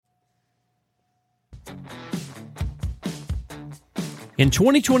In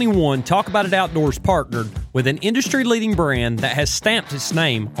 2021, Talk About It Outdoors partnered with an industry-leading brand that has stamped its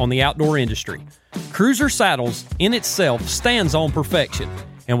name on the outdoor industry. Cruiser Saddles in itself stands on perfection,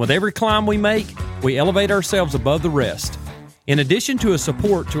 and with every climb we make, we elevate ourselves above the rest. In addition to a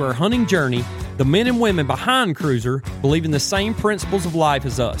support to our hunting journey, the men and women behind Cruiser believe in the same principles of life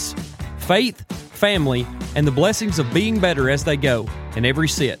as us: faith, family, and the blessings of being better as they go in every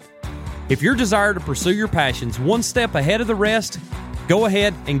sit. If your desire to pursue your passions one step ahead of the rest, go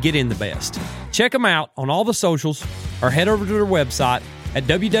ahead and get in the best. Check them out on all the socials or head over to their website at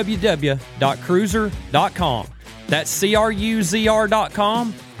www.cruiser.com. That's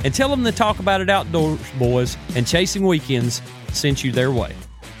CRUZR.com, and tell them the Talk About It Outdoors boys and Chasing Weekends sent you their way.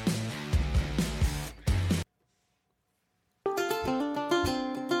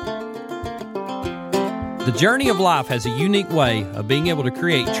 The journey of life has a unique way of being able to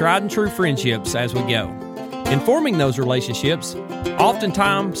create tried and true friendships as we go. In forming those relationships,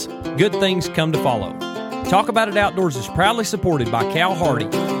 oftentimes good things come to follow. Talk About It Outdoors is proudly supported by Cal Hardy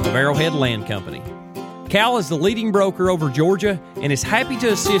of Arrowhead Land Company. Cal is the leading broker over Georgia and is happy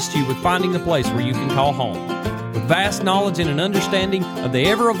to assist you with finding the place where you can call home. With vast knowledge and an understanding of the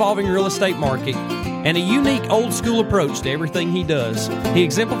ever-evolving real estate market and a unique old-school approach to everything he does, he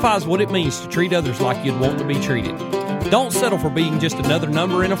exemplifies what it means to treat others like you'd want to be treated. Don't settle for being just another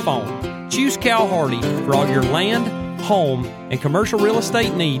number in a phone. Choose Cal Hardy for all your land, home, and commercial real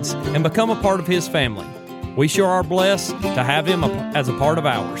estate needs and become a part of his family. We sure are blessed to have him as a part of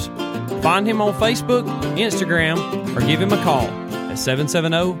ours. Find him on Facebook, Instagram, or give him a call at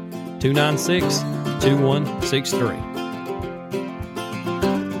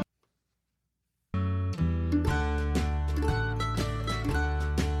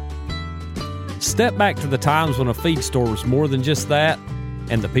Step back to the times when a feed store was more than just that,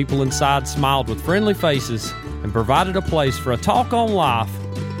 and the people inside smiled with friendly faces and provided a place for a talk on life,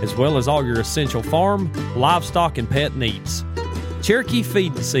 as well as all your essential farm, livestock, and pet needs. Cherokee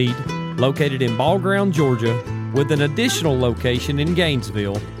Feed and Seed, located in Ball Ground, Georgia, with an additional location in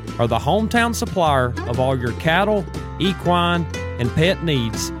Gainesville, are the hometown supplier of all your cattle, equine, and pet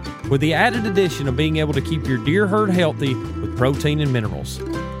needs, with the added addition of being able to keep your deer herd healthy with protein and minerals.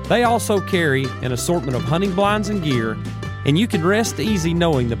 They also carry an assortment of hunting blinds and gear, and you can rest easy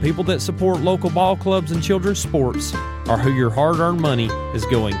knowing the people that support local ball clubs and children's sports are who your hard-earned money is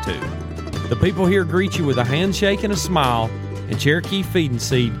going to. The people here greet you with a handshake and a smile, and Cherokee Feed and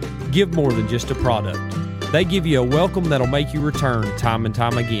Seed give more than just a product. They give you a welcome that'll make you return time and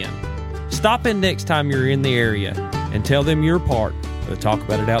time again. Stop in next time you're in the area and tell them you're part of the Talk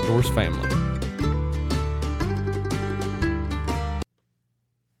About It Outdoors family.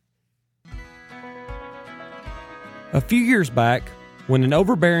 A few years back, when an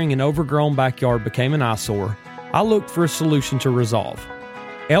overbearing and overgrown backyard became an eyesore, I looked for a solution to resolve.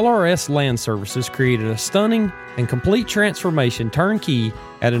 LRS Land Services created a stunning and complete transformation turnkey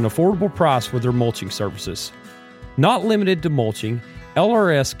at an affordable price with their mulching services. Not limited to mulching,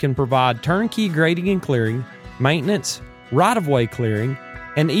 LRS can provide turnkey grading and clearing, maintenance, right-of-way clearing,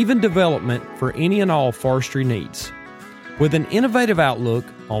 and even development for any and all forestry needs. With an innovative outlook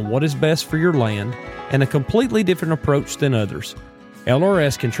on what is best for your land and a completely different approach than others,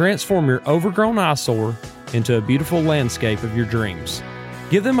 LRS can transform your overgrown eyesore into a beautiful landscape of your dreams.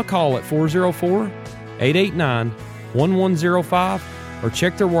 Give them a call at 404-889-1105 or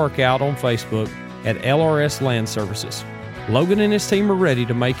check their work out on Facebook at LRS Land Services. Logan and his team are ready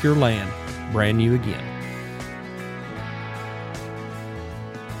to make your land brand new again.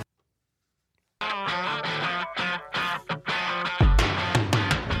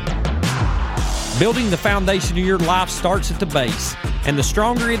 Building the foundation of your life starts at the base, and the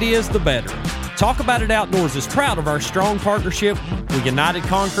stronger it is, the better. Talk About It Outdoors is proud of our strong partnership with United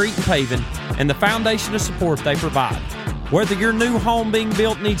Concrete and Paving and the foundation of support they provide. Whether your new home being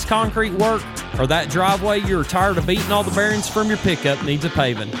built needs concrete work or that driveway you're tired of beating all the bearings from your pickup needs a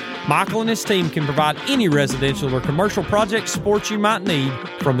paving, Michael and his team can provide any residential or commercial project support you might need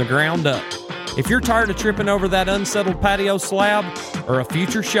from the ground up. If you're tired of tripping over that unsettled patio slab or a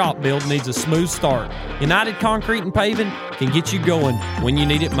future shop build needs a smooth start, United Concrete and Paving can get you going when you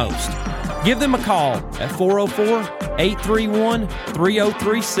need it most. Give them a call at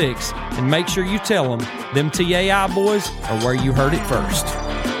 404-831-3036 and make sure you tell them TAI boys are where you heard it first.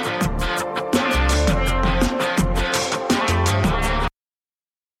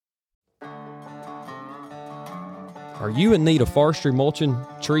 Are you in need of forestry, mulching,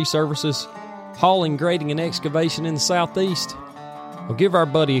 tree services, hauling, grading, and excavation in the Southeast? Well, give our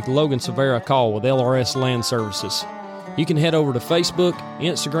buddy Logan Severa a call with LRS Land Services. You can head over to Facebook,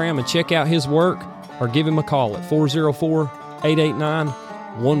 Instagram, and check out his work, or give him a call at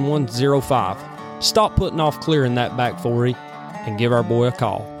 404-889-1105. Stop putting off clearing that back 4E and give our boy a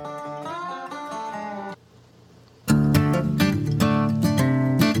call.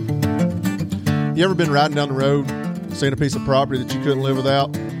 You ever been riding down the road, seen a piece of property that you couldn't live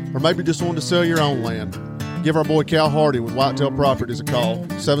without, or maybe just wanted to sell your own land? Give our boy Cal Hardy with Whitetail Properties a call,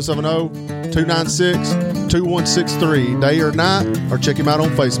 770-296-2163, day or night, or check him out on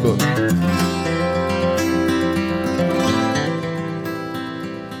Facebook.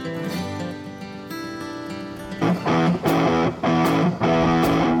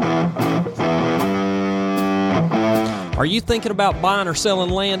 Are you thinking about buying or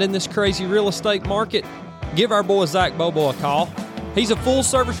selling land in this crazy real estate market? Give our boy Zach Bobo a call. He's a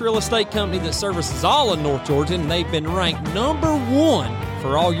full-service real estate company that services all of North Georgia, and they've been ranked #1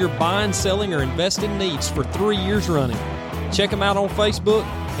 for all your buying, selling, or investing needs for 3 years running. Check him out on Facebook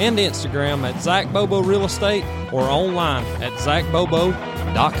and Instagram at Zach Bobo Real Estate or online at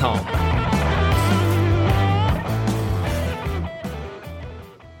zachbobo.com.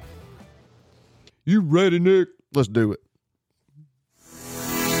 You ready, Nick? Let's do it.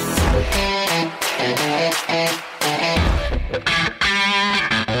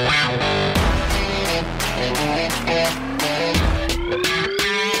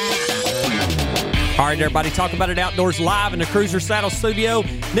 All right, everybody, Talk About It Outdoors live in the Cruiser Saddle Studio.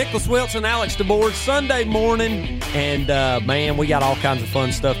 Nicholas Wilson, Alex DeBoard, Sunday morning. And, man, we got all kinds of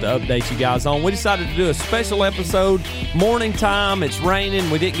fun stuff to update you guys on. We decided to do a special episode, morning time. It's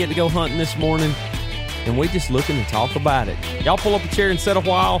raining. We didn't get to go hunting this morning. And we just looking to talk about it. Y'all pull up a chair and sit a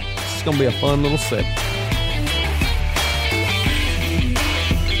while. It's going to be a fun little set.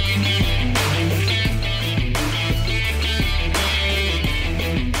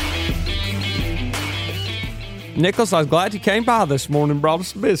 Nicholas, I was glad you came by this morning and brought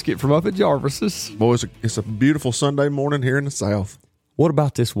us a biscuit from up at Jarvis's. Boy, it's a beautiful Sunday morning here in the South. What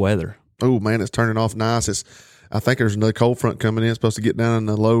about this weather? Oh, man, it's turning off nice. I think there's another cold front coming in. It's supposed to get down in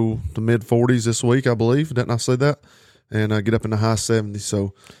the low to mid 40s this week, I believe. Didn't I say that? And get up in the high 70s.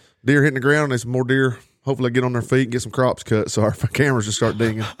 So deer hitting the ground. There's more deer. Hopefully get on their feet and get some crops cut so our cameras just start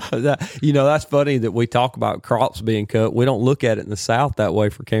dinging. That's funny that we talk about crops being cut. We don't look at it in the South that way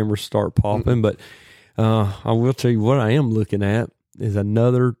for cameras to start popping. But I will tell you what I am looking at is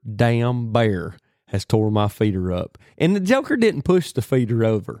another damn bear has tore my feeder up. And the Joker didn't push the feeder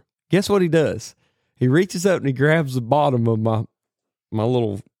over. Guess what he does? He reaches up and he grabs the bottom of my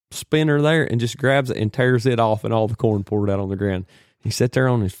little spinner there and just grabs it and tears it off, and all the corn poured out on the ground. He sat there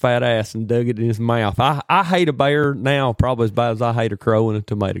on his fat ass and dug it in his mouth. I hate a bear now probably as bad as I hate a crow in a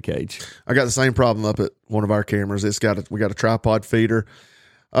tomato cage. I got the same problem up at one of our cameras. We got a tripod feeder.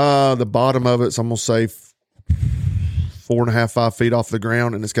 The bottom of it's, I'm going to say 4.5, 5 feet off the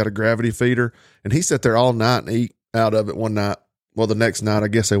ground, and it's got a gravity feeder. And he sat there all night and ate out of it one night. Well, the next night, I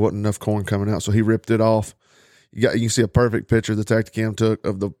guess there wasn't enough corn coming out, so he ripped it off. You can see a perfect picture the Tacticam took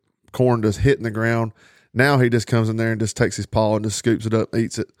of the corn just hitting the ground. Now he just comes in there and just takes his paw and just scoops it up,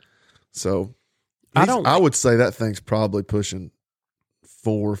 eats it. So I would say that thing's probably pushing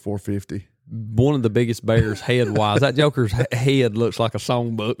 450. One of the biggest bears head-wise. That Joker's head looks like a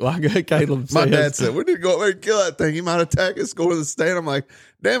songbook, like Caleb says. My dad said, we need to go up there and kill that thing. He might attack us, go to the stand. I'm like,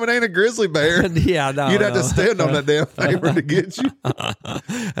 damn, it ain't a grizzly bear. Yeah, no. You'd have to stand on that damn thing for it to get you.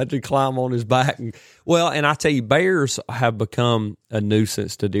 Had to climb on his back. Well, and I tell you, bears have become a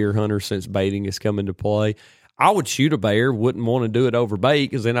nuisance to deer hunters since baiting has come into play. I would shoot a bear, wouldn't want to do it over bait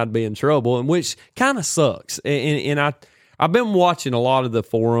because then I'd be in trouble, and which kind of sucks. And I've been watching a lot of the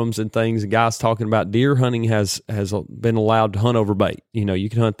forums and things, and guys talking about deer hunting has been allowed to hunt over bait. You know, you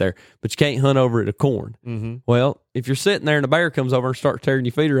can hunt there, but you can't hunt over it a corn. Mm-hmm. Well, if you're sitting there and a bear comes over and starts tearing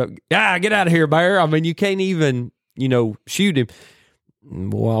your feeder up, get out of here, bear. I mean, you can't even, shoot him.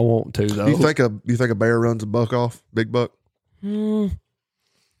 Well, I want to, though. You think a bear runs a buck off, big buck? I mean,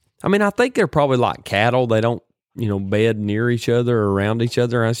 I think they're probably like cattle. They don't, bed near each other or around each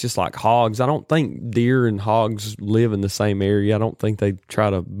other. It's just like hogs. I don't think deer and hogs live in the same area. I don't think they try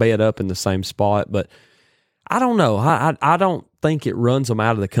to bed up in the same spot, but I don't know. I don't think it runs them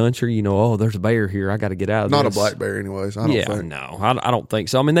out of the country. There's a bear here. I got to get out of this. Not a black bear anyways. I don't think. No, I don't think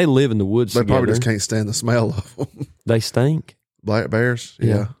so. I mean, they live in the woods They together. probably just can't stand the smell of them. They stink. Black bears?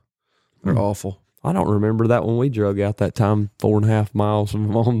 Yeah. They're awful. I don't remember that when we drug out that time 4.5 miles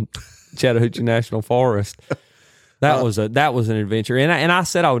from Chattahoochee National Forest. That was an adventure, and I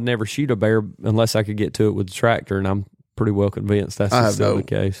said I would never shoot a bear unless I could get to it with the tractor, and I'm pretty well convinced that's still the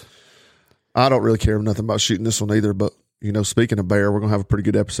case. I don't really care nothing about shooting this one either, but speaking of bear, we're gonna have a pretty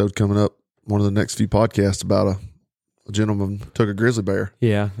good episode coming up. One of the next few podcasts about a gentleman took a grizzly bear.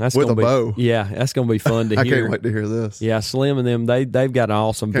 Yeah, that's with gonna a bow. Yeah, that's gonna be fun to I hear. can't wait to hear this. Yeah, Slim and them, they've got an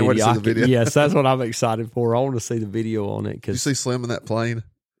awesome Can't video. wait to see the video. Yes, that's what I'm excited for. I want to see the video on it. Did you see Slim in that plane?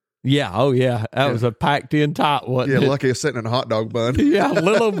 Yeah, oh yeah, that was a packed in tight one. Yeah, lucky it's sitting in a hot dog bun. Yeah, a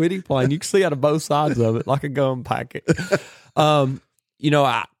little bitty plane. You can see out of both sides of it like a gun packet.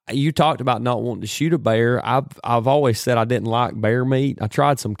 You talked about not wanting to shoot a bear. I've always said I didn't like bear meat. I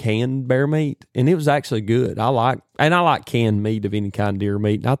tried some canned bear meat, and it was actually good. I like canned meat of any kind of deer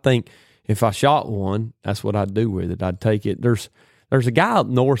meat. And I think if I shot one, that's what I'd do with it. I'd take it. There's a guy up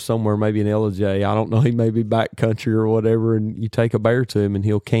north somewhere, maybe in LJ. I don't know. He may be backcountry or whatever, and you take a bear to him, and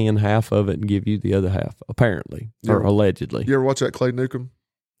he'll can half of it and give you the other half, apparently, or allegedly. You ever watch that Clay Newcomb?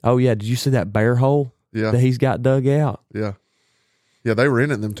 Oh, yeah. Did you see that bear hole that he's got dug out? Yeah. Yeah, they were in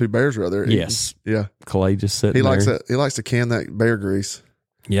it, them two bears right there. Yes. Yeah. Clay just sitting He there. likes that. He likes to can that bear grease.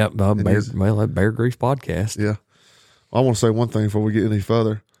 Yep. That Bear Grease podcast. Yeah. I want to say one thing before we get any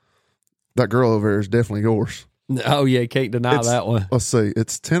further. That girl over there is definitely yours. Oh, yeah. Can't deny that one. Let's see.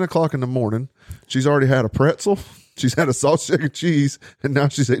 It's 10 o'clock in the morning. She's already had a pretzel. She's had a sausage and cheese, and now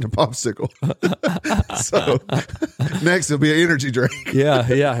she's eating a popsicle. So next it'll be an energy drink.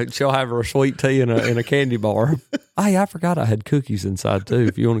 Yeah. She'll have her sweet tea in a candy bar. Hey, I forgot I had cookies inside too.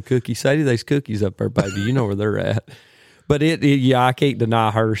 If you want a cookie, Sadie, there's cookies up there, baby. You know where they're at. But I can't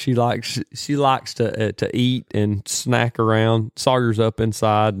deny her. She likes to eat and snack around. Sawyer's up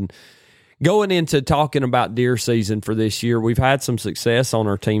inside. And going into talking about deer season for this year, we've had some success on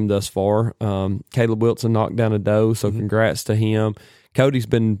our team thus far. Caleb Wilson knocked down a doe, so congrats to him. Cody's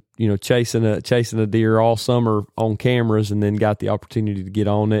been, chasing a deer all summer on cameras, and then got the opportunity to get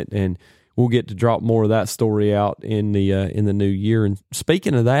on it, and we'll get to drop more of that story out in the new year. And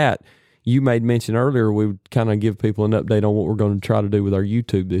speaking of that, you made mention earlier we would kind of give people an update on what we're going to try to do with our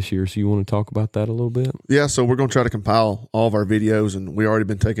YouTube this year. So you want to talk about that a little bit? Yeah, so we're going to try to compile all of our videos, and we already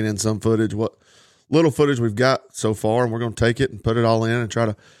been taking in some footage, what little footage we've got so far, and we're going to take it and put it all in and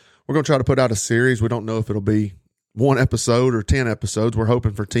we're going to try to put out a series. We don't know if it'll be 1 episode or 10 episodes. We're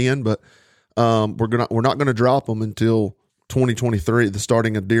hoping for 10, but we're not going to drop them until 2023, the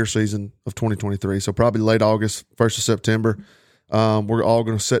starting of deer season of 2023. So probably late August, 1st of September. We're all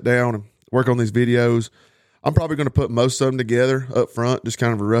going to sit down and work on these videos. I'm probably going to put most of them together up front, just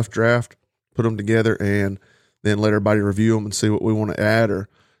kind of a rough draft, put them together, and then let everybody review them and see what we want to add or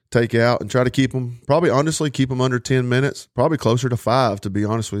take out, and try to keep them under 10 minutes, probably closer to 5, to be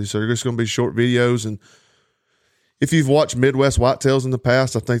honest with you. So they're just going to be short videos. And if you've watched Midwest Whitetails in the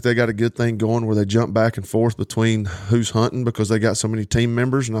past, I think they got a good thing going where they jump back and forth between who's hunting because they got so many team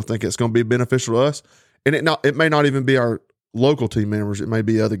members, and I think it's going to be beneficial to us. And it may not even be our local team members. It may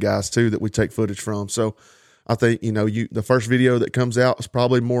be other guys too that we take footage from. So I think, the first video that comes out is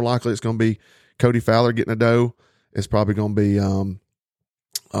probably more likely it's going to be Cody Fowler getting a doe. It's probably going to be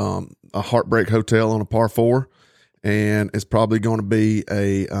a Heartbreak Hotel on a par 4. And it's probably going to be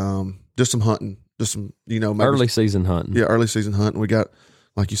just some hunting, just some, maybe early season hunting. Yeah. Early season hunting. We got,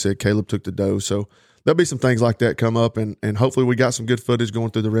 like you said, Caleb took the doe. So there'll be some things like that come up, and hopefully we got some good footage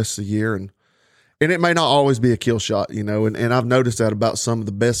going through the rest of the year. And it may not always be a kill shot, and I've noticed that about some of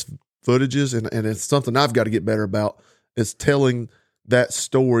the best footages, and it's something I've got to get better about, is telling that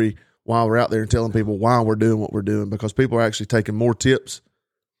story while we're out there and telling people why we're doing what we're doing, because people are actually taking more tips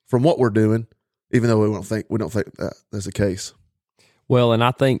from what we're doing, even though we don't think that's the case. Well, and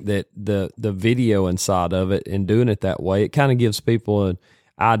I think that the video inside of it and doing it that way, it kind of gives people an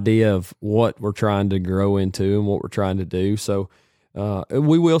idea of what we're trying to grow into and what we're trying to do. So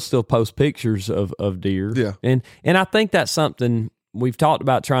we will still post pictures of deer. Yeah. And I think that's something we've talked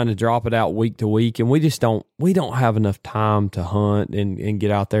about, trying to drop it out week to week, and we don't have enough time to hunt and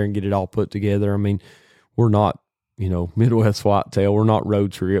get out there and get it all put together. I mean, we're not, Midwest Whitetail. We're not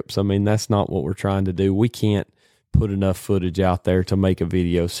road trips. I mean, that's not what we're trying to do. We can't put enough footage out there to make a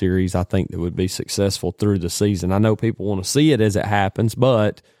video series, I think, that would be successful through the season. I know people want to see it as it happens,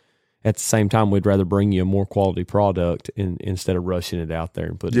 but at the same time, we'd rather bring you a more quality product instead of rushing it out there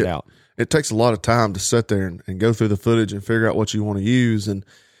and put it out. It takes a lot of time to sit there and go through the footage and figure out what you want to use. And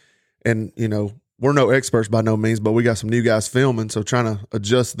we're no experts by no means, but we got some new guys filming, so trying to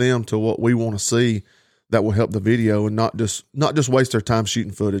adjust them to what we want to see that will help the video, and not just waste their time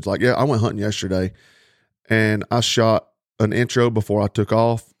shooting footage. Like, I went hunting yesterday, and I shot an intro before I took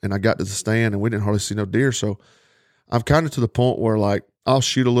off, and I got to the stand, and we didn't hardly see no deer. So I'm kind of to the point where, like, I'll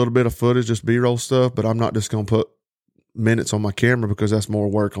shoot a little bit of footage, just B-roll stuff, but I'm not just going to put minutes on my camera, because that's more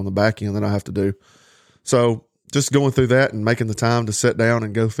work on the back end that I have to do. So just going through that and making the time to sit down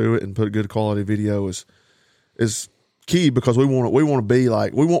and go through it and put a good quality video is key because we want to be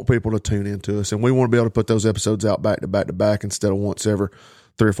like, we want people to tune into us, and we want to be able to put those episodes out back to back to back instead of once every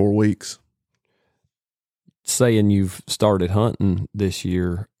 3 or 4 weeks. Saying you've started hunting this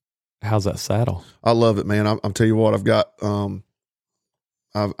year, how's that saddle? I love it, man. I'm tell you what, I've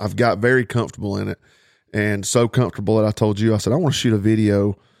got very comfortable in it, and so comfortable that I told you, I said, I want to shoot a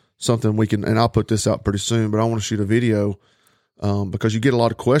video, something we can, and I'll put this out pretty soon, but I want to shoot a video because you get a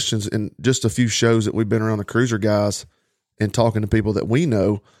lot of questions in just a few shows that we've been around the Cruiser guys and talking to people that we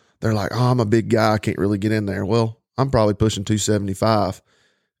know. They're like, oh, I'm a big guy, I can't really get in there. Well, I'm probably pushing 275.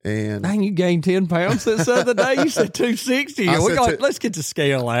 And dang, you gained 10 pounds since the other day. You said 260. Let's get the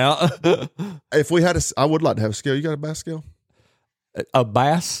scale out. If we had I would like to have a scale. You got a bass scale? A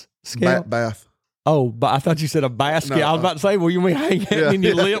bass scale? Bath. Oh, but I thought you said a bass scale. I was about to say, well, you mean hang in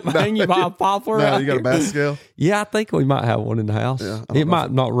your lip, hang you by a poplar? No, you got a bass scale? Yeah, I think we might have one in the house. Yeah, it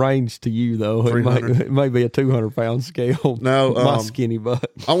might not range to you, though. It may be a 200-pound scale. No, my skinny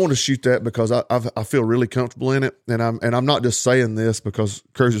butt. I want to shoot that because I feel really comfortable in it, and I'm not just saying this because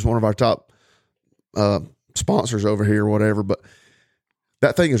Cruiser is one of our top sponsors over here or whatever, but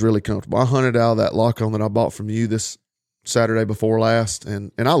that thing is really comfortable. I hunted out of that lock-on that I bought from you this Saturday before last,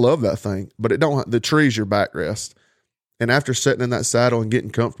 and I love that thing, but the tree's your backrest. And after sitting in that saddle and getting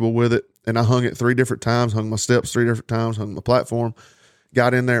comfortable with it, and I hung it 3 different times, hung my steps 3 different times, hung my platform,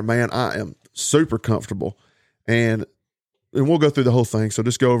 got in there, man, I am super comfortable. And we'll go through the whole thing. So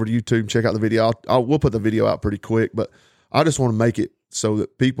just go over to YouTube and check out the video. We'll put the video out pretty quick, but I just want to make it so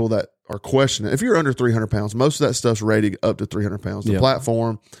that people that are questioning, if you're under 300 pounds, most of that stuff's rated up to 300 pounds. The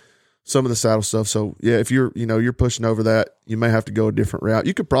platform, some of the saddle stuff. So yeah, if you're pushing over that, you may have to go a different route.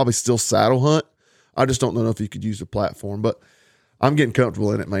 You could probably still saddle hunt. I just don't know if you could use the platform, but I'm getting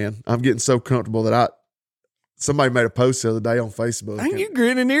comfortable in it, man. I'm getting so comfortable that somebody made a post the other day on Facebook. Ain't you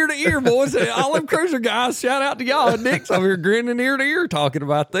grinning ear to ear, boys? All them Cruiser guys, shout out to y'all. Nick's over here grinning ear to ear talking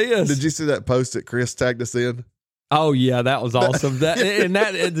about this. Did you see that post that Chris tagged us in? Oh yeah, that was awesome. That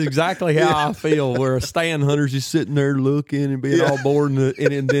is exactly how I feel. Where a stand hunter's just sitting there looking and being all bored,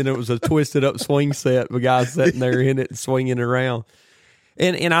 and then it was a twisted up swing set. The guy sitting there in it and swinging around.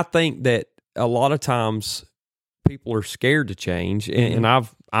 And I think that a lot of times people are scared to change, and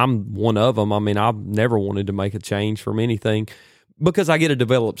I'm one of them. I mean, I've never wanted to make a change from anything because I get a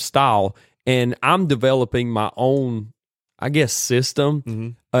developed style, and I'm developing my own, I guess,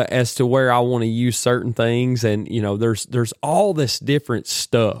 system as to where I want to use certain things. And, there's all this different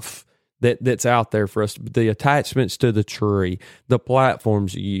stuff that's out there for us. The attachments to the tree, the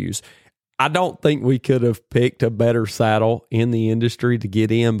platforms you use. I don't think we could have picked a better saddle in the industry to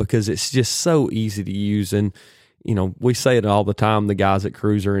get in because it's just so easy to use. And, we say it all the time, the guys at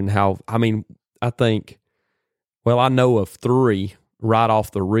Cruiser, and how, I know of 3 right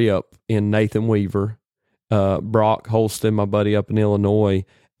off the rip in Nathan Weaver, Brock Holston, my buddy up in Illinois,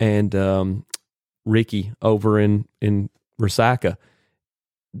 and Ricky over in Resaca.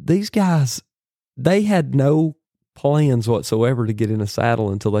 These guys, they had no plans whatsoever to get in a saddle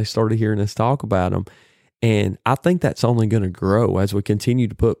until they started hearing us talk about them. And I think that's only going to grow as we continue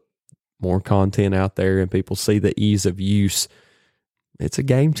to put more content out there and people see the ease of use. It's a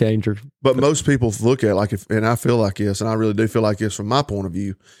game changer. But most people look at it and I feel like this, and I really do feel like this from my point of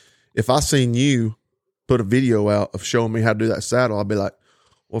view. If I seen you put a video out of showing me how to do that saddle, I'd be like,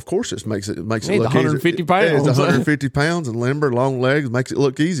 well, of course it makes it look 150 pounds. It's 150 pounds and limber, long legs, makes it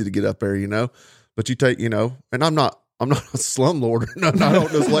look easy to get up there, But you take, and I'm not a slumlord. I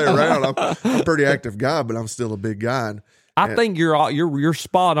don't just lay around. I'm a pretty active guy, but I'm still a big guy. And I think you're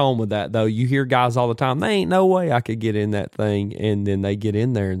spot on with that, though. You hear guys all the time, they ain't no way I could get in that thing, and then they get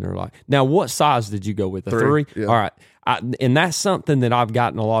in there and they're like, now what size did you go with? A 3? Yeah. All right. And that's something that I've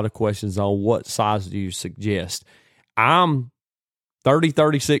gotten a lot of questions on. What size do you suggest? I'm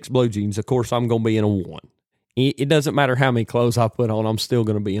 36 blue jeans. Of course, I'm going to be in a 1. It doesn't matter how many clothes I put on, I'm still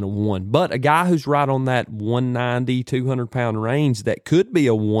going to be in a 1. But a guy who's right on that 190, 200-pound range, that could be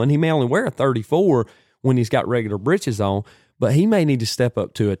a 1. He may only wear a 34 when he's got regular breeches on, but he may need to step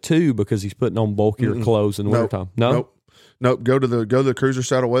up to a 2 because he's putting on bulkier clothes in the wintertime. Nope. Go to the Cruiser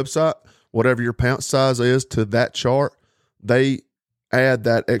Saddle website. Whatever your pant size is to that chart, they add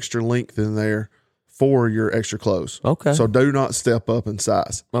that extra length in there for your extra clothes. Okay. So do not step up in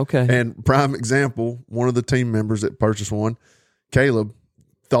size. Okay. And prime example, one of the team members that purchased one, Caleb,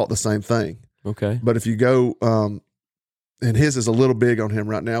 thought the same thing. Okay. But if you go, and his is a little big on him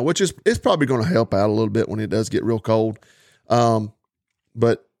right now, which it's probably going to help out a little bit when it does get real cold.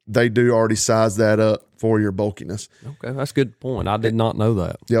 But they do already size that up for your bulkiness. Okay, that's a good point. I did not know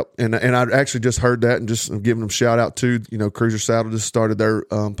that. Yep, and I actually just heard that, and just giving them a shout out to Cruiser Saddle just started their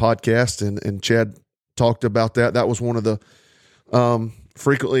podcast, and Chad talked about that. That was one of the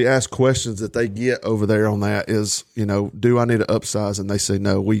frequently asked questions that they get over there on that is, do I need to upsize? And they say,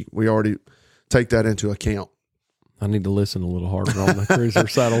 no, we already take that into account. I need to listen a little harder on the Cruiser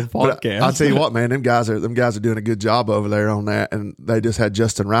Saddle podcast. I'll tell you what, man, them guys are doing a good job over there on that. And they just had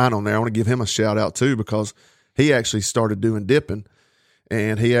Justin Ryan on there. I want to give him a shout out too, because he actually started doing dipping,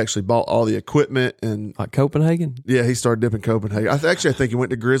 and he actually bought all the equipment and like Copenhagen. Yeah, he started dipping Copenhagen. I think he went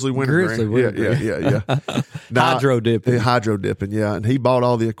to Grizzly Wintergreen. Yeah. Hydro dipping. Hydro dipping, yeah. And he bought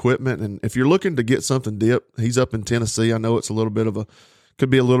all the equipment. And if you're looking to get something dipped, he's up in Tennessee. I know it's could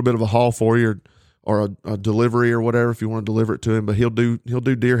be a little bit of a haul for you, or a delivery or whatever if you want to deliver it to him. But he'll do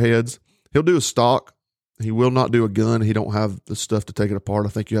deer heads. He'll do a stock. He will not do a gun. He don't have the stuff to take it apart. I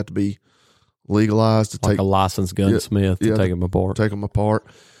think you have to be legalized to like a licensed gunsmith to take them apart. Take them apart.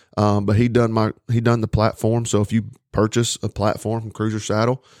 But he done the platform. So if you purchase a platform from Cruiser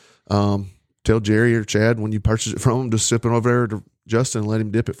Saddle, tell Jerry or Chad when you purchase it from him, just sip it over there to Justin and let him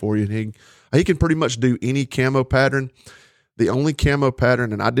dip it for you. And he can pretty much do any camo pattern. The only camo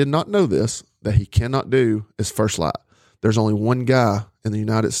pattern, and I did not know this, that he cannot do is First Light. There's only one guy in the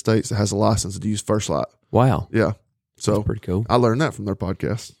United States that has a license to use First Light. Wow. Yeah. So that's pretty cool. I learned that from their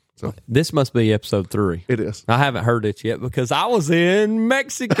podcast. So this must be episode 3. It is. I haven't heard it yet because I was in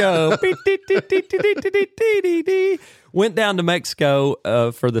Mexico. Went down to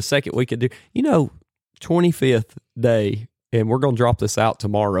Mexico for the second week of deer. 25th day, and we're going to drop this out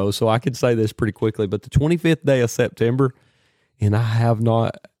tomorrow, so I could say this pretty quickly, but the 25th day of September, and I have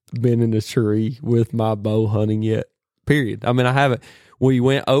not been in a tree with my bow hunting yet, period. I mean, I haven't. We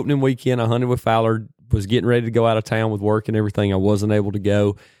went opening weekend, I hunted with Fowler, was getting ready to go out of town with work and everything. I wasn't able to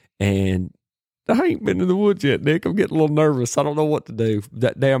go, and I ain't been in the woods yet, Nick. I'm getting a little nervous. I don't know what to do.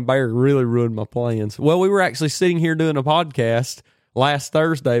 That damn bear really ruined my plans. Well, we were actually sitting here doing a podcast last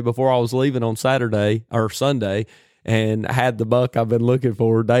Thursday before I was leaving on Saturday or Sunday, and I had the buck I've been looking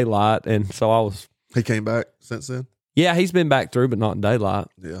for, Daylight, and so He came back since then? Yeah, he's been back through, but not in daylight.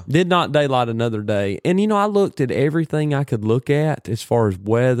 Yeah. Did not daylight another day. And, I looked at everything I could look at as far as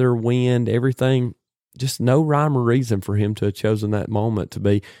weather, wind, everything. Just no rhyme or reason for him to have chosen that moment to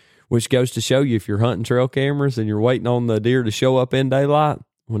be, which goes to show you if you're hunting trail cameras and you're waiting on the deer to show up in daylight,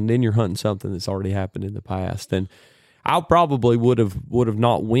 well, then you're hunting something that's already happened in the past. And I probably would have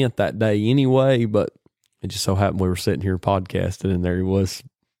not went that day anyway, but it just so happened we were sitting here podcasting and there he was.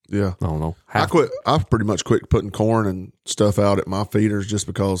 Yeah. I don't know. I pretty much quit putting corn and stuff out at my feeders just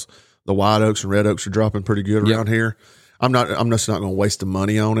because the white oaks and red oaks are dropping pretty good around here. I'm just not going to waste the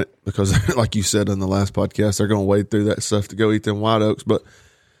money on it because like you said in the last podcast, they're going to wade through that stuff to go eat them white oaks. But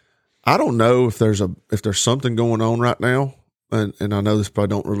I don't know if there's something going on right now. And I know this probably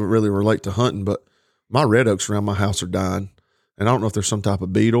don't really relate to hunting, but my red oaks around my house are dying. And I don't know if there's some type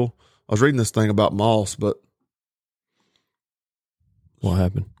of beetle. I was reading this thing about moss, but what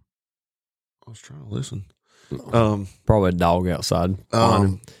happened? I was trying to listen. Probably a dog outside.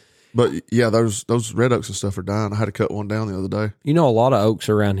 But yeah, those red oaks and stuff are dying. I had to cut one down the other day. A lot of oaks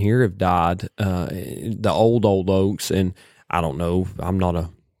around here have died. The old oaks, and I don't know. I'm not a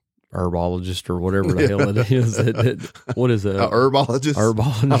herbologist or whatever the hell it is. What is it? Herbologist?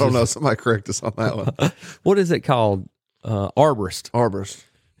 Herbologist. I don't know. Somebody correct us on that one. What is it called? Arborist. Arborist.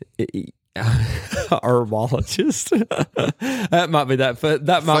 Herbologist. That might be that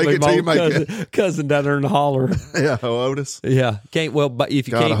might be my cousin down there in the holler. Yeah, Otis. Yeah, but if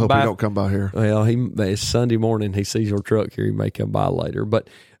you God, can't, I hope buy, he don't come by here. Well, it's Sunday morning. He sees your truck here. He may come by later. But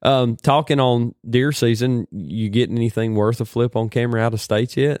talking on deer season, you getting anything worth a flip on camera out of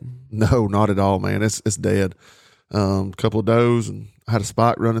state yet? No, not at all, man. It's dead. A couple of does, and I had a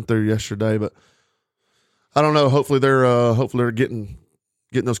spike running through yesterday, but I don't know. Hopefully they're getting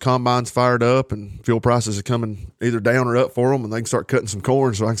those combines fired up and fuel prices are coming either down or up for them, and they can start cutting some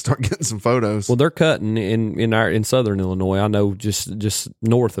corn so I can start getting some photos. Well, they're cutting in southern Illinois. I know just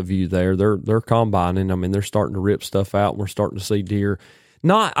north of you there, they're combining. I mean, they're starting to rip stuff out, and we're starting to see deer.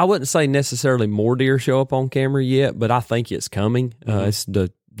 I wouldn't say necessarily more deer show up on camera yet, but I think it's coming. It's the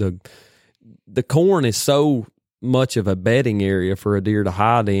corn is so much of a bedding area for a deer to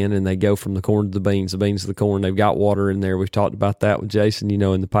hide in, and they go from the corn to the beans to the corn. They've got water in there. We've talked about that with Jason,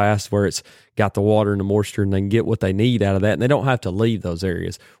 in the past, where it's got the water and the moisture, and they can get what they need out of that, and they don't have to leave those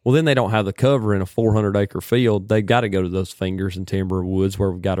areas. Well, then they don't have the cover in a 400-acre field. They've got to go to those fingers and timber woods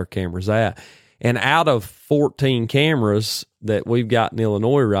where we've got our cameras at. And out of 14 cameras that we've got in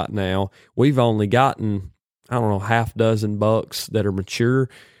Illinois right now, we've only gotten, half dozen bucks that are mature.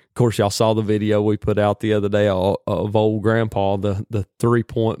 Of course, y'all saw the video we put out the other day of old grandpa, the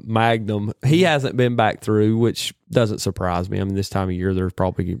 3-point Magnum. He hasn't been back through, which doesn't surprise me. I mean, this time of year, there's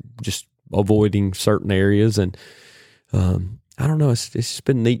probably just avoiding certain areas. And I don't know, it's just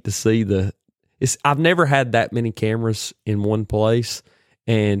been neat to see I've never had that many cameras in one place,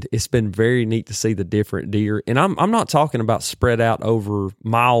 and it's been very neat to see the different deer. And I'm not talking about spread out over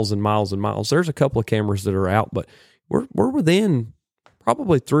miles and miles and miles. There's a couple of cameras that are out, but we're within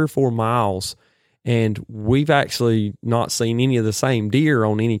probably 3 or 4 miles, and we've actually not seen any of the same deer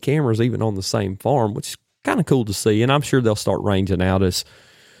on any cameras, even on the same farm, which is kind of cool to see. And I'm sure they'll start ranging out as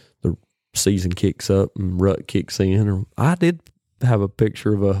the season kicks up and rut kicks in. Or I did have a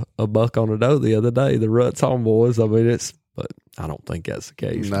picture of a buck on a doe the other day. The rut's on, boys. I mean, but I don't think that's the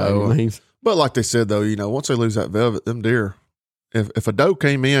case. No, but like they said though, once they lose that velvet, them deer, if a doe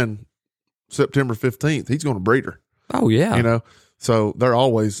came in September 15th, he's going to breed her. Oh yeah, so they're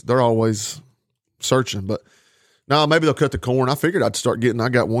always searching. But no, maybe they'll cut the corn. I figured I'd start getting. I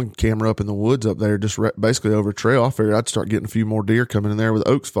got one camera up in the woods up there, just basically over a trail. I figured I'd start getting a few more deer coming in there with the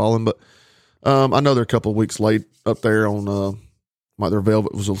oaks falling. But I know they're a couple of weeks late up there on. Like their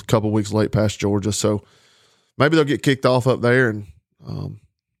velvet was a couple of weeks late past Georgia, so maybe they'll get kicked off up there, and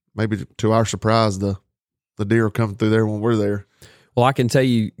maybe to our surprise, the deer will come through there when we're there. Well, I can tell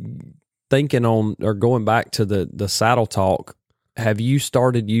you, thinking on or going back to the saddle talk, have you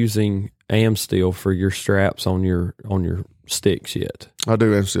started using Amsteel for your straps on your sticks yet? I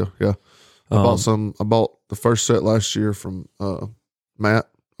do Amsteel, yeah. I bought the first set last year from Matt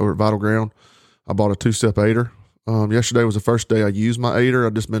over at Vital Ground. I bought a 2-step aider. Yesterday was the first day I used my aider.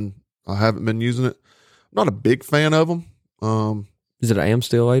 I haven't been using it. I'm not a big fan of them. Is it an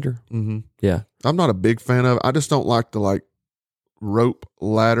Amsteel aider? Mm-hmm. Yeah. I'm not a big fan of it. I just don't like the rope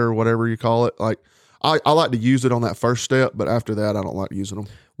ladder, whatever you call it. Like I like to use it on that first step, but after that, I don't like using them.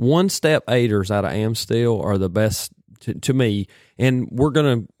 1-step aiders out of Amsteel are the best to me. And we're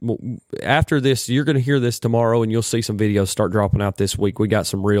going to, after this, you're going to hear this tomorrow, and you'll see some videos start dropping out this week. We got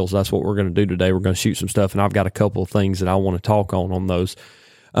some reels. That's what we're going to do today. We're going to shoot some stuff, and I've got a couple of things that I want to talk on those.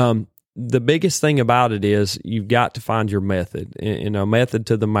 The biggest thing about it is you've got to find your method, method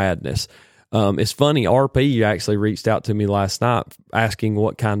to the madness. It's funny, RP actually reached out to me last night asking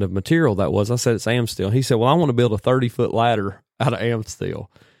what kind of material that was. I said, it's Amsteel. He said, well, I want to build a 30-foot ladder out of Amsteel.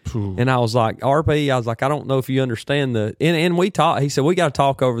 And I was like, RP, I don't know if you understand and we talked, he said, we got to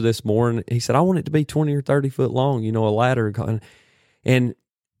talk over this more. And he said, I want it to be 20 or 30 foot long, a ladder. And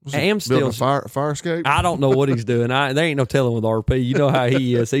Amsteel, fire escape. I don't know what he's doing. There ain't no telling with RP. You know how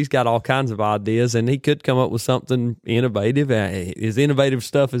he is. He's got all kinds of ideas, and he could come up with something innovative. As innovative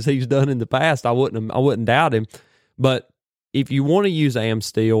stuff as he's done in the past, I wouldn't doubt him. But if you want to use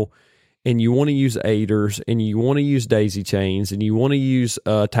Amsteel, and you want to use aiders, and you want to use daisy chains, and you want to use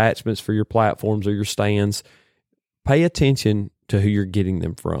attachments for your platforms or your stands, pay attention to who you're getting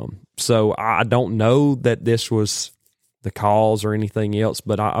them from. So I don't know that this was the cause or anything else,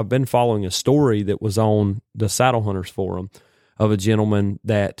 but I've been following a story that was on the Saddle Hunters Forum of a gentleman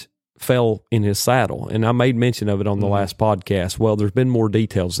that fell in his saddle. And I made mention of it on the last podcast. Well, there's been more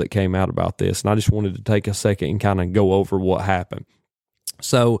details that came out about this, and I just wanted to take a second and kind of go over what happened.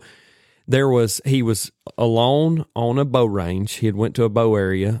 So he was alone on a bow range. He had went to a bow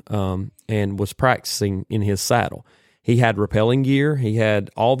area and was practicing in his saddle. He had rappelling gear. He had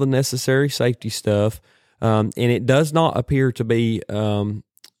all the necessary safety stuff. And it does not appear to be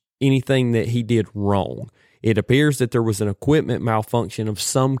anything that he did wrong. It appears that there was an equipment malfunction of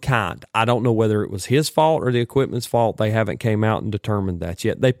some kind. I don't know whether it was his fault or the equipment's fault. They haven't came out and determined that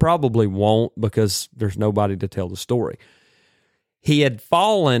yet. They probably won't because there's nobody to tell the story. He had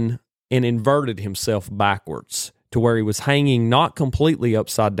fallen and inverted himself backwards to where he was hanging not completely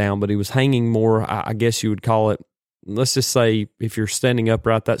upside down, but he was hanging more, I guess you would call it, let's just say if you're standing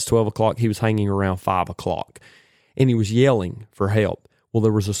upright, that's 12 o'clock. He was hanging around 5 o'clock, and he was yelling for help. Well,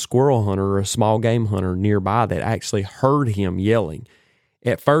 there was a squirrel hunter or a small game hunter nearby that actually heard him yelling.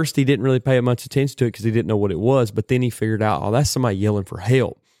 At first, he didn't really pay much attention to it because he didn't know what it was, but then he figured out, oh, that's somebody yelling for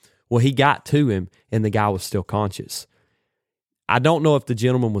help. Well, he got to him, and the guy was still conscious. I don't know if the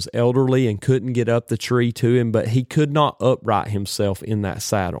gentleman was elderly and couldn't get up the tree to him, but he could not upright himself in that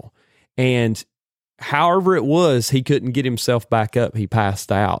saddle. And however it was, he couldn't get himself back up. He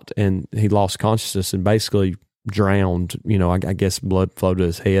passed out, and he lost consciousness and basically drowned. I guess blood flowed to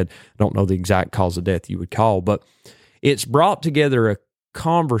his head. I don't know the exact cause of death you would call, but it's brought together a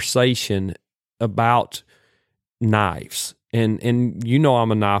conversation about knives. And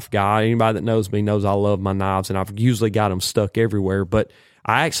I'm a knife guy. Anybody that knows me knows I love my knives, and I've usually got them stuck everywhere. But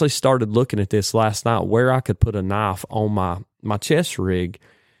I actually started looking at this last night, where I could put a knife on my chest rig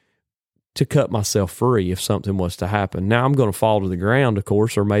to cut myself free if something was to happen. Now I'm going to fall to the ground, of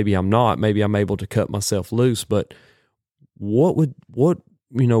course, or maybe I'm not. Maybe I'm able to cut myself loose. But what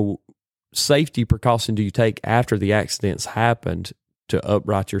safety precaution do you take after the accident's happened to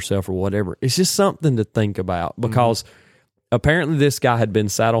upright yourself or whatever? It's just something to think about, because apparently this guy had been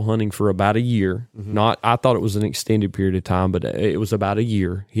saddle hunting for about a year. I thought it was an extended period of time, but it was about a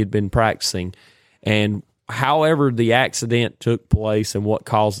year. He had been practicing. And however the accident took place and what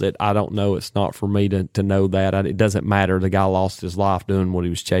caused it, I don't know. It's not for me to know that. It doesn't matter. The guy lost his life doing what he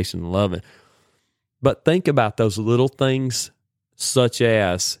was chasing and loving. But think about those little things, such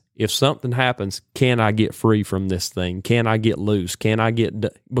as, if something happens, can I get free from this thing? Can I get loose?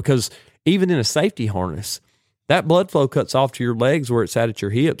 Because even in a safety harness, that blood flow cuts off to your legs where it's at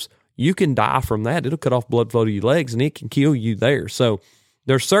your hips. You can die from that. It'll cut off blood flow to your legs, and it can kill you there. So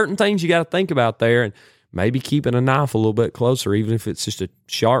there's certain things you got to think about there, and maybe keeping a knife a little bit closer, even if it's just a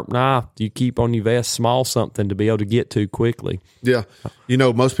sharp knife you keep on your vest, small something to be able to get to quickly. Yeah. You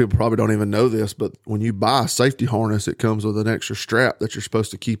know, most people probably don't even know this, but when you buy a safety harness, it comes with an extra strap that you're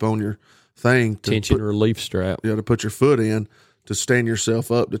supposed to keep on your thing. Tension relief strap. Yeah, to put your foot in to stand yourself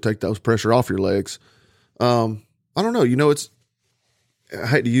up to take those pressure off your legs. I don't know. You know, I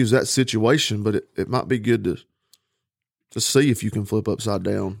hate to use that situation, but it might be good to see if you can flip upside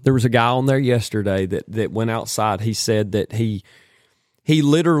down. There was a guy on there yesterday that went outside. He said that he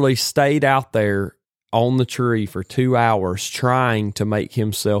literally stayed out there on the tree for 2 hours trying to make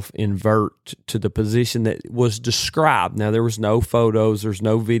himself invert to the position that was described. Now, there was no photos, there's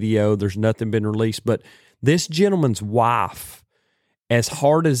no video, there's nothing been released, but this gentleman's wife, as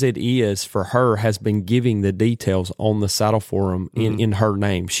hard as it is for her, has been giving the details on the Saddle Forum in her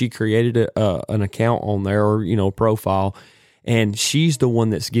name. She created an account on there, or profile, and she's the one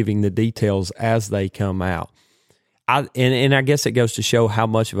that's giving the details as they come out. And I guess it goes to show how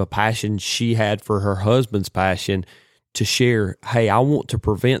much of a passion she had for her husband's passion to share, hey, I want to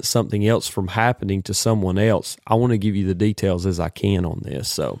prevent something else from happening to someone else. I want to give you the details as I can on this.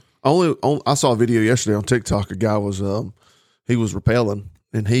 So I saw a video yesterday on TikTok. A guy was he was rappelling,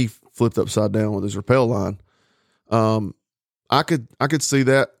 and he flipped upside down with his rappel line. I could see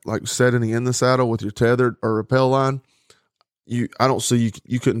that, like setting in the saddle with your tethered or rappel line. I don't see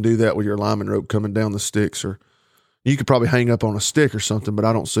you couldn't do that with your lineman rope coming down the sticks, or you could probably hang up on a stick or something, but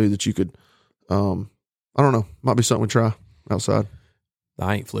I don't see that you could. I don't know. Might be something we try outside.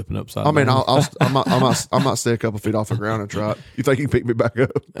 I ain't flipping upside down. I mean, I might stay a couple feet off the ground and try it. You think you can pick me back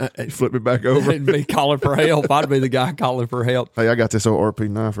up? You flip me back over? It'd be calling for help. I'd be the guy calling for help. Hey, I got this old RP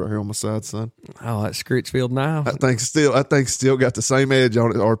knife right here on my side, son. Oh, that Scritchfield knife. That thing's still got the same edge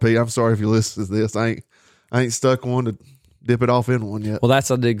on it, RP. I'm sorry if you listen to this. I ain't stuck one to dip it off in one yet. Well, that's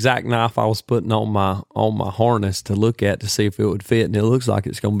the exact knife I was putting on my harness to look at to see if it would fit, and it looks like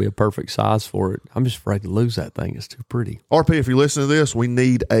it's going to be a perfect size for it. I'm just afraid to lose that thing. It's too pretty. RP, if you listen to this, we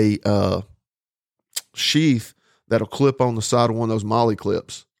need a sheath that'll clip on the side of one of those Molly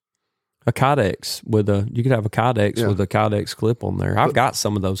clips. A Kydex you could have a Kydex with a Kydex clip on there. I've got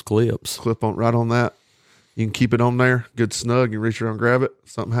some of those clips. Clip on right on that. You can keep it on there, good snug. You reach around, grab it.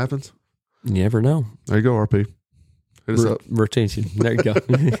 Something happens. You never know. There you go, RP. Hit us up. Retention. There you go.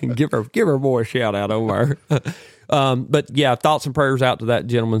 give her boy a shout out over there. But yeah, thoughts and prayers out to that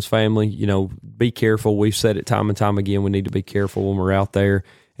gentleman's family. Be careful. We've said it time and time again. We need to be careful when we're out there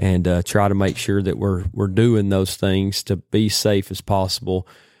and try to make sure that we're doing those things to be safe as possible.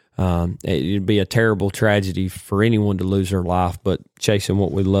 It'd be a terrible tragedy for anyone to lose their life, but chasing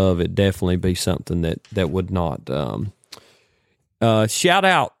what we love, it'd definitely be something that would not. Shout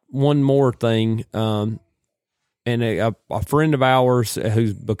out one more thing. And a friend of ours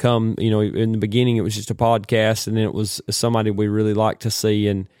who's become, in the beginning it was just a podcast, and then it was somebody we really like to see,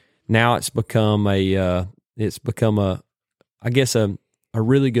 and now it's become a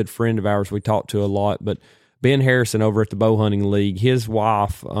really good friend of ours we talk to a lot. But Ben Harrison over at the Bow Hunting League, his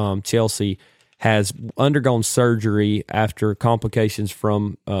wife Chelsea has undergone surgery after complications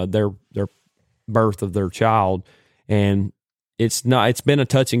from their birth of their child, and it's been a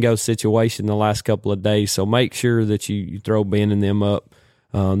touch and go situation the last couple of days. So make sure that you throw Ben and them up.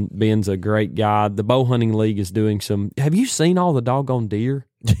 Ben's a great guy. The Bow Hunting League is doing have you seen all the doggone deer?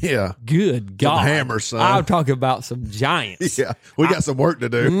 Yeah. Good God. Some hammers, son. I'm talking about some giants. Yeah. We got some work to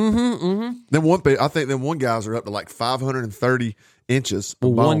do. Then I think one guys are up to like 530 inches.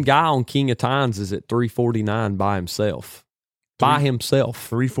 Well, one guy on King of Tines is at 349 by himself. By himself.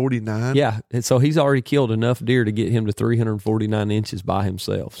 349? Yeah. And so he's already killed enough deer to get him to 349 inches by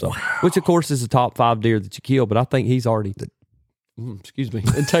himself. So, which of course is the top 5 deer that you kill, but I think he's already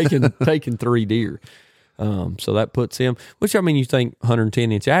taken 3 deer. So that puts him, which I mean, you think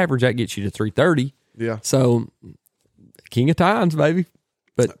 110 inch average, that gets you to 330. Yeah. So King of Tines, baby.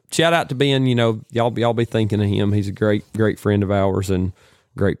 But shout out to Ben, y'all be thinking of him. He's a great, great friend of ours, and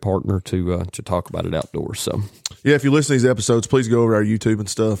great partner to talk about it outdoors. So, yeah, if you listen to these episodes, please go over to our YouTube and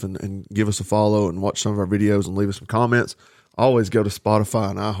stuff and give us a follow and watch some of our videos and leave us some comments. Always go to Spotify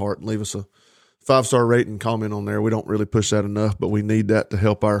and iHeart and leave us a 5-star rating comment on there. We don't really push that enough, but we need that to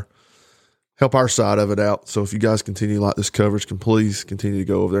help our side of it out. So if you guys continue to like this coverage, can please continue to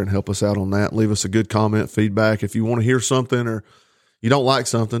go over there and help us out on that. Leave us a good comment, feedback. If you want to hear something or you don't like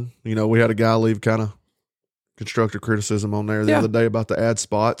something, we had a guy leave kind of constructive criticism on there the other day about the ad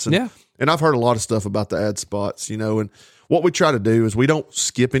spots. And, and I've heard a lot of stuff about the ad spots, and what we try to do is we don't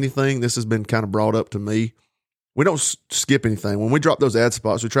skip anything. This has been kind of brought up to me. We don't skip anything. When we drop those ad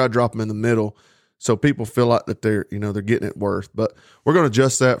spots, we try to drop them in the middle so people feel like that they're getting it worth. But we're going to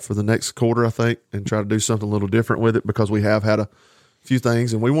adjust that for the next quarter, I think, and try to do something a little different with it because we have had a few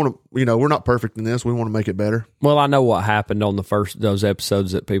things and we want to, we're not perfect in this. We want to make it better. Well, I know what happened on those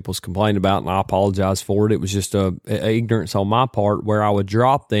episodes that people's complained about, and I apologize for it. It was just a ignorance on my part where I would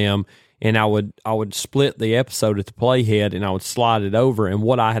drop them and I would split the episode at the playhead and I would slide it over. And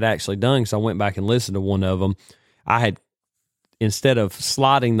what I had actually done, because I went back and listened to one of them, I had, instead of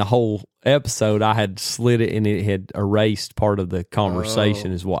sliding the whole episode, I had slid it and it had erased part of the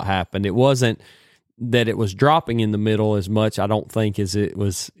conversation is what happened. It wasn't that it was dropping in the middle as much, I don't think, as it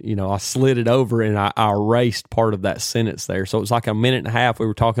was, I slid it over and I erased part of that sentence there. So it was like a minute and a half. We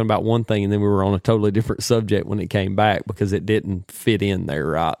were talking about one thing and then we were on a totally different subject when it came back because it didn't fit in there,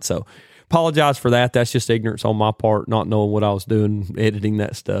 right? So apologize for that. That's just ignorance on my part, not knowing what I was doing, editing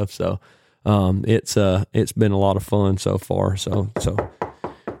that stuff. So it's been a lot of fun so far. So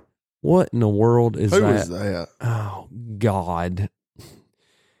what in the world is Who that? Who is that? Oh God.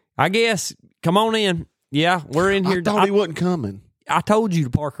 I guess come on in. Yeah, we're in here. I thought he wasn't coming. I told you to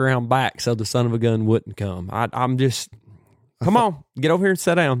park around back so the son of a gun wouldn't come. I'm just come on, get over here and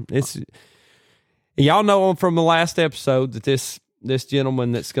sit down. It's y'all know from the last episode that this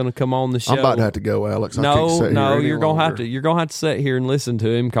gentleman that's going to come on the show. I'm about to have to go, Alex. You're going to have to sit here and listen to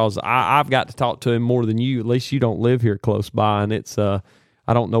him because I've got to talk to him more than you. At least you don't live here close by, and it's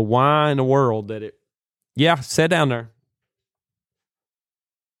I don't know why in the world that it. Yeah, sit down there.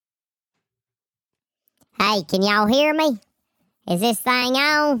 Hey, can y'all hear me? Is this thing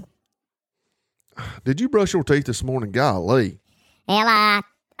on? Did you brush your teeth this morning? Golly. Well,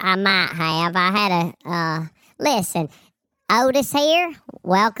 I might have. I had a listen. Otis here.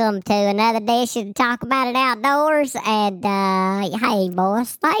 Welcome to another edition to Talk About It Outdoors. And, hey,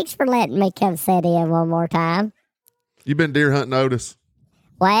 boys, thanks for letting me come sit in one more time. You been deer hunting, Otis?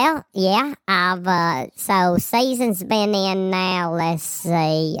 Well, yeah, so season's been in now, let's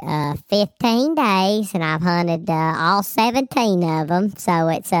see, 15 days, and I've hunted all 17 of them, so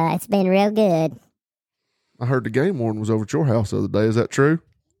it's been real good. I heard the game warden was over at your house the other day. Is that true?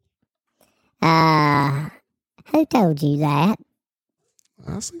 Who told you that?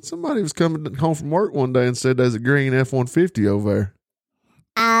 I seen somebody was coming home from work one day and said there's a green F-150 over there.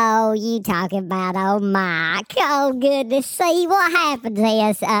 Oh, you talking about old Mike. Oh, goodness. See, what happens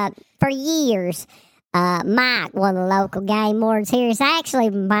is, for years, Mike, one of the local game wardens here, is actually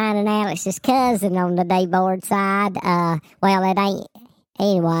mine and Alex's cousin on the day board side. Well, it ain't.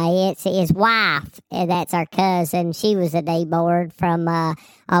 Anyway, it's his wife. That's our cousin. She was a day board from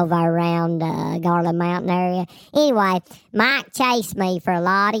over around Garland Mountain area. Anyway, Mike chased me for a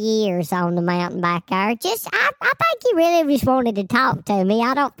lot of years on the mountain back there. I think he really just wanted to talk to me.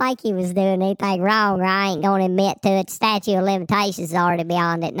 I don't think he was doing anything wrong, or I ain't going to admit to it. Statute of limitations is already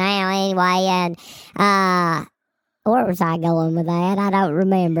beyond it now anyway. And where was I going with that? I don't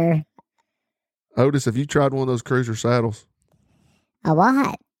remember. Otis, have you tried one of those cruiser saddles? A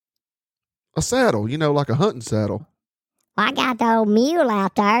what? A saddle, like a hunting saddle. Well, I got the old mule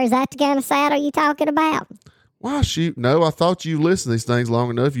out there. Is that the kind of saddle you talking about? Why, shoot, no. I thought you listened to these things long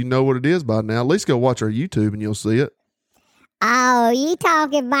enough. You know what it is by now. At least go watch our YouTube and you'll see it. Oh, you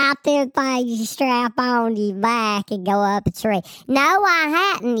talking about them things you strap on to your back and go up a tree. No,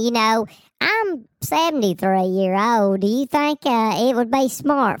 I hadn't. I'm 73 years old. Do you think it would be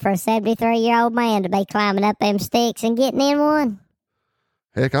smart for a 73-year-old man to be climbing up them sticks and getting in one?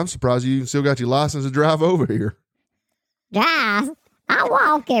 Heck, I'm surprised you still got your license to drive over here. Drive? I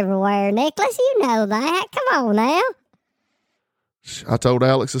walk everywhere, Nicholas. You know that. Come on now. I told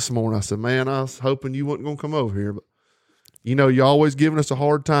Alex this morning, I said, man, I was hoping you wasn't going to come over here. But, you're always giving us a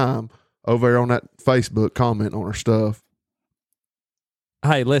hard time over there on that Facebook comment on our stuff.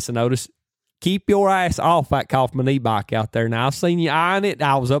 Hey, listen, Otis. Keep your ass off that Kaufman e-bike out there. Now, I've seen you eyeing it.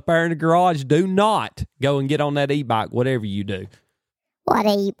 I was up there in the garage. Do not go and get on that e-bike, whatever you do.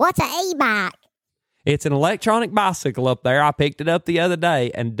 What's an e-bike? It's an electronic bicycle up there. I picked it up the other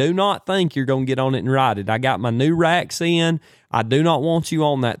day, and do not think you're going to get on it and ride it. I got my new racks in. I do not want you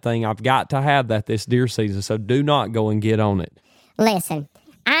on that thing. I've got to have that this deer season, so do not go and get on it. Listen,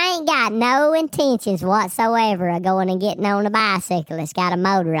 I ain't got no intentions whatsoever of going and getting on a bicycle that's got a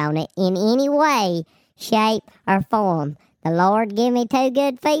motor on it in any way, shape, or form. The Lord give me 2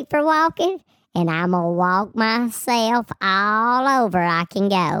 good feet for walking, and I'm going to walk myself all over I can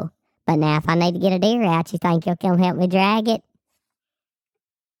go. But now if I need to get a deer out, you think you'll come help me drag it?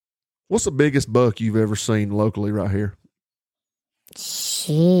 What's the biggest buck you've ever seen locally right here?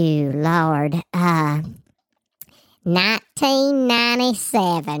 Shoo, Lord.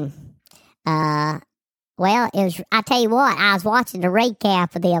 1997. Well, it was, I tell you what, I was watching the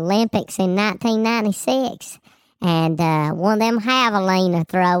recap of the Olympics in 1996. And one of them javelina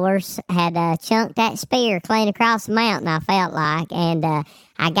throwers had chunked that spear clean across the mountain, I felt like. And I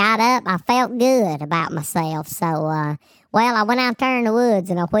got up. I felt good about myself. So, well, I went out there in the woods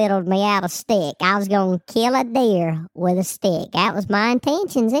and I whittled me out a stick. I was going to kill a deer with a stick. That was my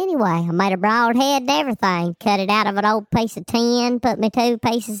intentions anyway. I made a broad head and everything. Cut it out of an old piece of tin, put my 2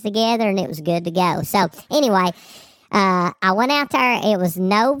 pieces together, and it was good to go. So, anyway, I went out there. It was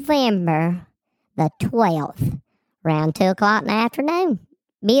November the 12th. Around 2 o'clock in the afternoon.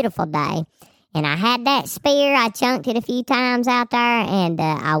 Beautiful day. And I had that spear. I chunked it a few times out there. And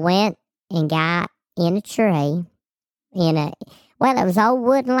I went and got in a tree. It was an old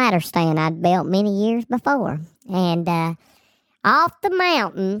wooden ladder stand I'd built many years before. And off the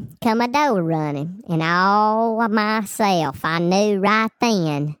mountain come a doe running. And all of myself, I knew right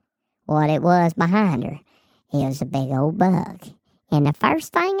then what it was behind her. It was a big old buck. And the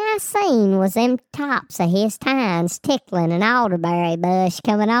first thing I seen was them tops of his tines tickling an alderberry bush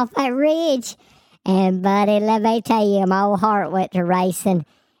coming off that ridge. And, buddy, let me tell you, my old heart went to racing.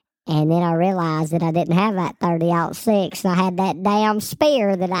 And then I realized that I didn't have that 30-06. And I had that damn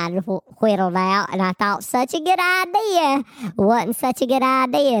spear that I'd whittled out. And I thought, such a good idea. Wasn't such a good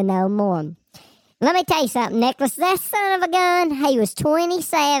idea no more. Let me tell you something, Nicholas. That son of a gun, he was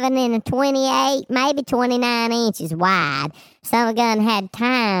 27 and 28, maybe 29 inches wide. Son of a gun had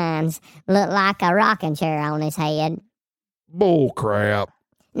tines, looked like a rocking chair on his head. Bull crap.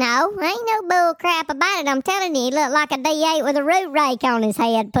 No, ain't no bull crap about it. I'm telling you, he looked like a D8 with a root rake on his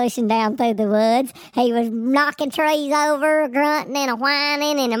head pushing down through the woods. He was knocking trees over, grunting and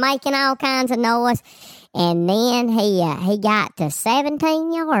whining and making all kinds of noise. And then he got to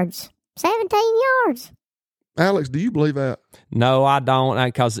 17 yards. 17 yards. Alex, do you believe that? No, I don't,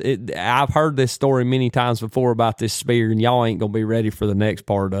 because I've heard this story many times before about this spear, and y'all ain't going to be ready for the next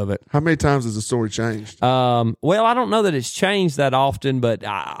part of it. How many times has the story changed? Well, I don't know that it's changed that often, but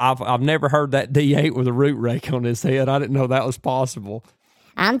I've never heard that D8 with a root rake on his head. I didn't know that was possible.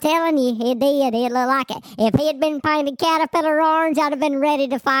 I'm telling you, it did. It looked like it. If he had been painted Caterpillar orange, I'd have been ready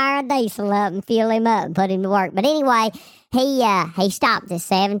to fire a diesel up and fuel him up and put him to work. But anyway, he stopped at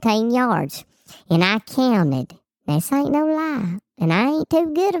 17 yards. And I counted. This ain't no lie. And I ain't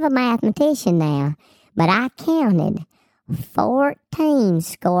too good of a mathematician now. But I counted 14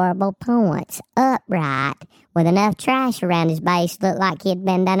 scoreable points upright with enough trash around his base to look like he'd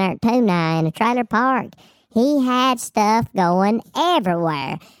been down there at Tuna in a trailer park. He had stuff going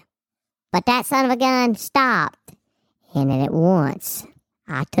everywhere. But that son of a gun stopped. And then at once,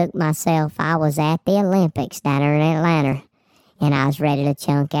 I took myself. I was at the Olympics down there in Atlanta. And I was ready to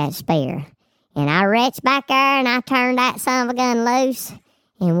chunk that spear. And I reached back there and I turned that son of a gun loose.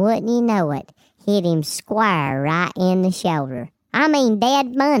 And wouldn't you know it, hit him square right in the shoulder. I mean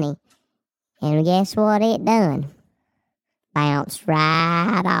dead money. And guess what it done? Bounced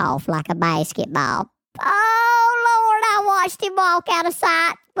right off like a basketball. Oh, Lord, I watched him walk out of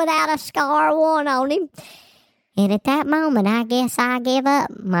sight without a scar one on him. And at that moment, I guess I gave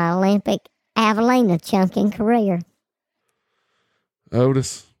up my Olympic javelina chunking career.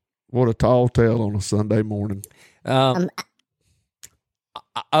 Otis, what a tall tale on a Sunday morning. Wait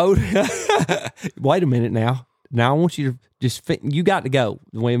a minute now. Now I want you to just you got to go.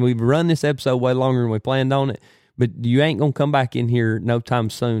 When we've run this episode way longer than we planned on it, but you ain't gonna come back in here no time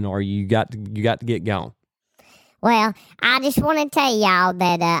soon, or you got to get going. Well, I just want to tell y'all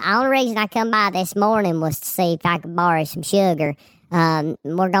that the only reason I come by this morning was to see if I could borrow some sugar. We're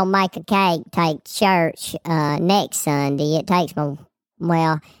gonna make a cake, take to church next Sunday. It takes my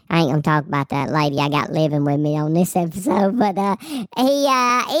Well, I ain't gonna talk about that lady I got living with me on this episode, but anyway,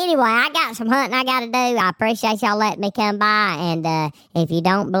 I got some hunting I gotta do. I appreciate y'all letting me come by, and if you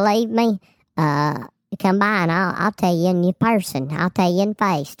don't believe me, come by and I'll tell you in your person. I'll tell you in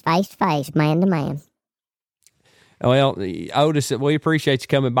face to face, man to man. Well, Otis, we appreciate you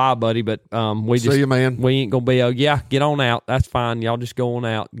coming by, buddy, but See you, man. We ain't gonna be. Get on out. That's fine. Y'all just go on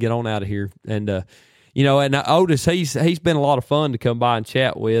out. Get on out of here. And and Otis, he's been a lot of fun to come by and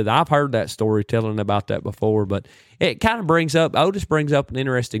chat with. I've heard that story, telling about that before, but it kind of Otis brings up an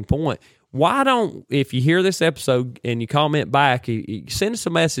interesting point. Why don't, if you hear this episode and you comment back, you send us a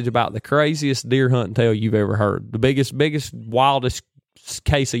message about the craziest deer hunting tale you've ever heard, the biggest, wildest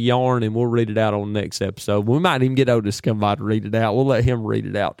case of yarn, and we'll read it out on the next episode. We might even get Otis to come by to read it out. We'll let him read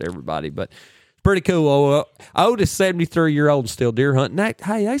it out to everybody, but it's pretty cool. Otis, 73-year-old, still deer hunting.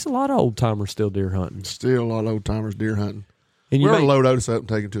 Hey, there's a lot of old timers still deer hunting. Still a lot of old timers deer hunting. And we're going to load Otis up and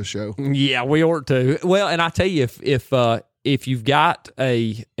take him to a show. Yeah, we ought to. Well, and I tell you, if you've got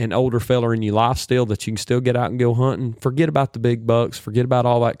an older fella in your life still that you can still get out and go hunting, forget about the big bucks, forget about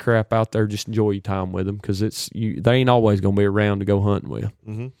all that crap out there. Just enjoy your time with them, because they ain't always going to be around to go hunting with.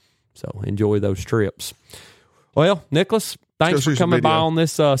 Mm-hmm. So enjoy those trips. Well, Nicholas, thanks for coming by on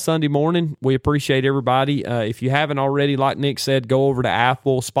this Sunday morning. We appreciate everybody. If you haven't already, like Nick said, go over to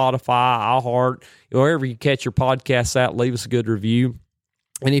Apple, Spotify, iHeart, wherever you catch your podcasts at, leave us a good review.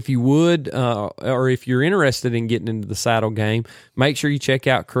 And if you would, or if you're interested in getting into the saddle game, make sure you check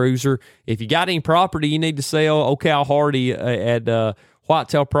out Cruiser. If you got any property you need to sell, Cal Hardy at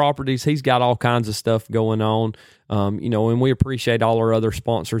Whitetail Properties, he's got all kinds of stuff going on. And we appreciate all our other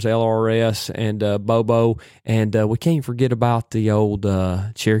sponsors, LRS and Bobo. And we can't forget about the old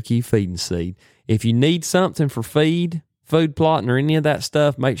Cherokee Feed and Seed. If you need something for food plotting, or any of that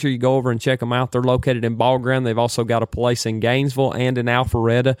stuff, make sure you go over and check them out. They're located in Ball Ground. They've also got a place in Gainesville and in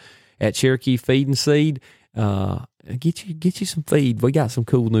Alpharetta at Cherokee Feed and Seed. Get you some feed. We got some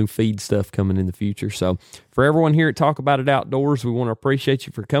cool new feed stuff coming in the future. So for everyone here at Talk About It Outdoors, we want to appreciate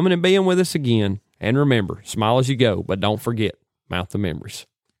you for coming and being with us again. And remember, smile as you go, but don't forget, mount the memories.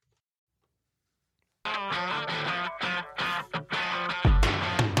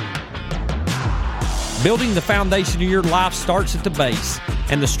 Building the foundation of your life starts at the base,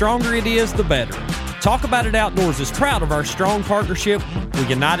 and the stronger it is, the better. Talk About It Outdoors is proud of our strong partnership with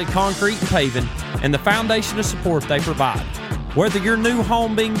United Concrete and Paving and the foundation of support they provide. Whether your new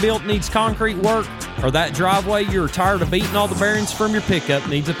home being built needs concrete work, or that driveway you're tired of beating all the bearings from your pickup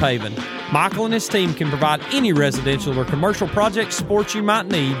needs a paving, Michael and his team can provide any residential or commercial project support you might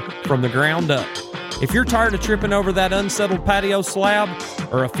need from the ground up. If you're tired of tripping over that unsettled patio slab,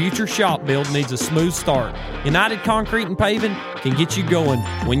 or a future shop build needs a smooth start, United Concrete and Paving can get you going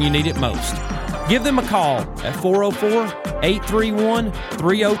when you need it most. Give them a call at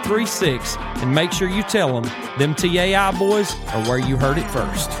 404-831-3036 and make sure you tell them them TAI boys are where you heard it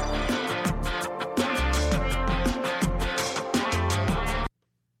first.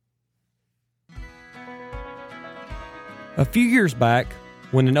 A few years back,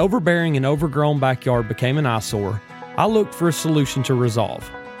 when an overbearing and overgrown backyard became an eyesore, I looked for a solution to resolve.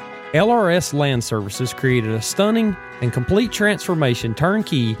 LRS Land Services created a stunning and complete transformation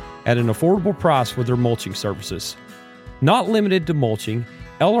turnkey at an affordable price with their mulching services. Not limited to mulching,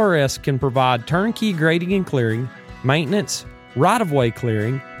 LRS can provide turnkey grading and clearing, maintenance, right-of-way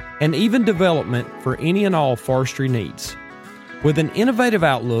clearing, and even development for any and all forestry needs. With an innovative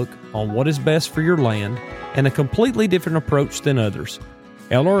outlook on what is best for your land and a completely different approach than others,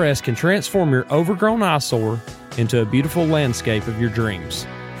 LRS can transform your overgrown eyesore into a beautiful landscape of your dreams.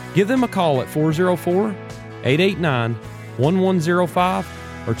 Give them a call at 404-889-1105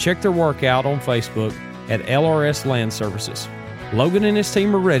 or check their work out on Facebook at LRS Land Services. Logan and his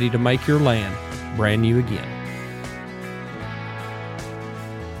team are ready to make your land brand new again.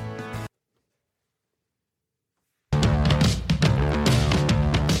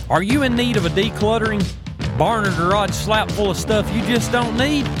 Are you in need of a decluttering? Barn or garage slap full of stuff you just don't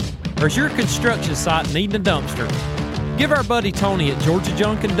need? Or is your construction site needing a dumpster? Give our buddy Tony at Georgia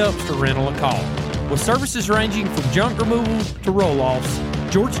Junk and Dumpster Rental a call. With services ranging from junk removal to roll-offs,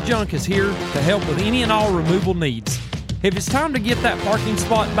 Georgia Junk is here to help with any and all removal needs. If it's time to get that parking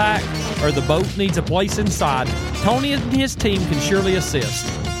spot back or the boat needs a place inside, Tony and his team can surely assist.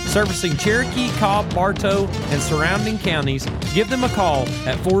 Servicing Cherokee, Cobb, Bartow, and surrounding counties, give them a call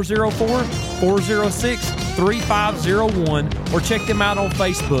at 404-406-3501 or check them out on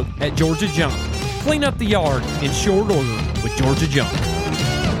Facebook at Georgia Junk. Clean up the yard in short order with Georgia Junk.